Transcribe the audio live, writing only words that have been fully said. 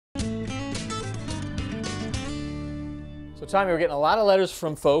So Tommy, we're getting a lot of letters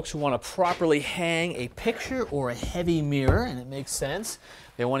from folks who want to properly hang a picture or a heavy mirror, and it makes sense.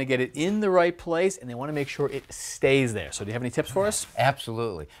 They want to get it in the right place, and they want to make sure it stays there. So do you have any tips for us?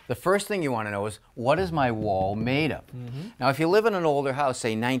 Absolutely. The first thing you want to know is, what is my wall made of? Now, if you live in an older house,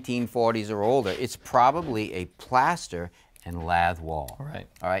 say 1940s or older, it's probably a plaster and lath wall. Right.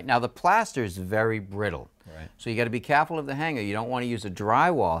 All right. Now, the plaster is very brittle. Right. So you got to be careful of the hanger. You don't want to use a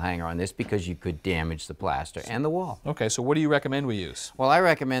drywall hanger on this because you could damage the plaster and the wall. Okay, so what do you recommend we use? Well, I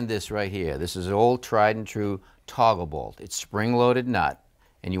recommend this right here. This is an old tried and true toggle bolt. It's spring-loaded nut,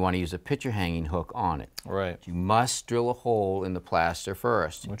 and you want to use a picture hanging hook on it. Right. You must drill a hole in the plaster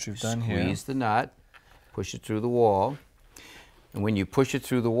first. Which you've done here. Squeeze the nut, push it through the wall, and when you push it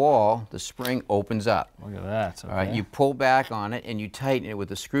through the wall, the spring opens up. Look at that. Okay. All right, you pull back on it and you tighten it with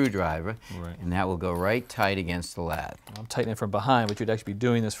a screwdriver, Right. and that will go right tight against the lath. I'm tightening it from behind, but you'd actually be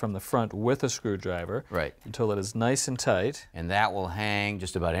doing this from the front with a screwdriver. Right. Until it is nice and tight. And that will hang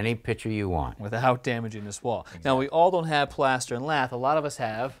just about any picture you want. Without damaging this wall. Exactly. Now, we all don't have plaster and lath. A lot of us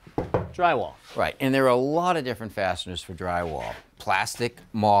have drywall. Right, and there are a lot of different fasteners for drywall. Plastic,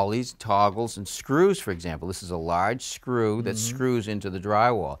 mollies, toggles, and screws, for example. This is a large screw that screws into the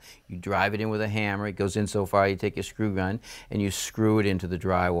drywall. You drive it in with a hammer. It goes in so far, you take your screw gun, and you screw it into the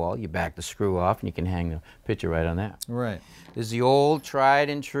drywall. You back the screw off, and you can hang the picture right on that. Right. This is the old tried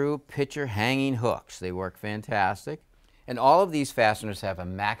and true picture hanging hooks. They work fantastic. And all of these fasteners have a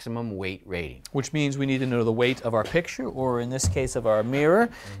maximum weight rating. Which means we need to know the weight of our picture, or in this case of our mirror,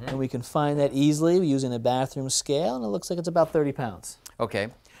 and we can find that easily using a bathroom scale, and it looks like it's about 30 pounds. Okay,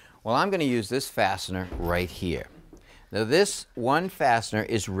 well, I'm going to use this fastener right here. Now, this one fastener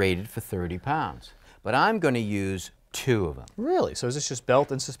is rated for 30 pounds, but I'm going to use 2 of them. Really? So is this just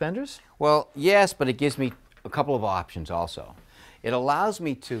belt and suspenders? Well, yes, but it gives me a couple of options also. It allows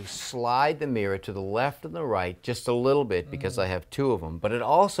me to slide the mirror to the left and the right just a little bit because I have 2 of them, but it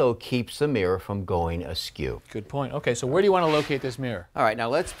also keeps the mirror from going askew. Good point. Okay, so where do you want to locate this mirror? All right, now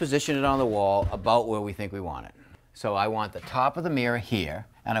let's position it on the wall about where we think we want it. So I want the top of the mirror here,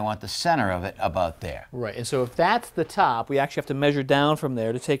 and I want the center of it about there. Right, and so if that's the top, we actually have to measure down from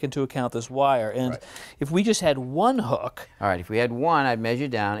there to take into account this wire. And if we just had one hook... All right, if we had one, I'd measure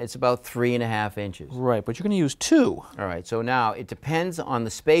down. It's about 3.5 inches. Right, but you're going to use 2. All right, so now it depends on the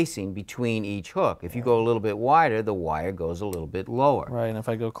spacing between each hook. If you go a little bit wider, the wire goes a little bit lower. Right, and if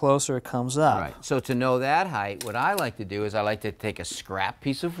I go closer, it comes up. Right, so to know that height, what I like to do is I like to take a scrap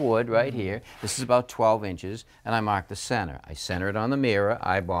piece of wood right here. This is about 12 inches, and I mark the center. I center it on the mirror,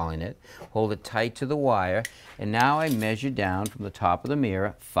 eyeballing it, hold it tight to the wire, and now I measure down from the top of the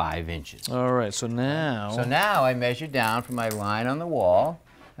mirror 5 inches. All right, so now... So now I measure down from my line on the wall,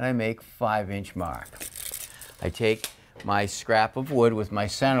 and I make 5-inch mark. I take my scrap of wood with my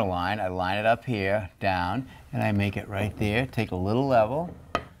center line, I line it up here, down, and I make it right there. Take a little level,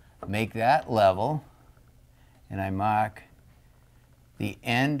 make that level, and I mark the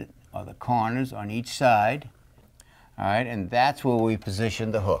end or the corners on each side. All right, and that's where we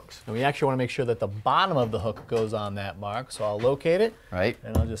position the hooks. And we actually want to make sure that the bottom of the hook goes on that mark, so I'll locate it. Right.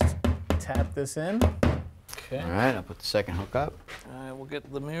 And I'll just tap this in. Okay. All right, I'll put the second hook up. All right, we'll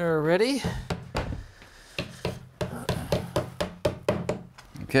get the mirror ready.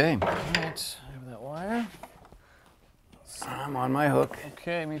 Okay. All right, I have that wire. I'm on my hook.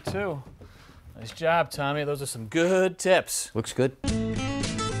 Okay, me too. Nice job, Tommy. Those are some good tips. Looks good.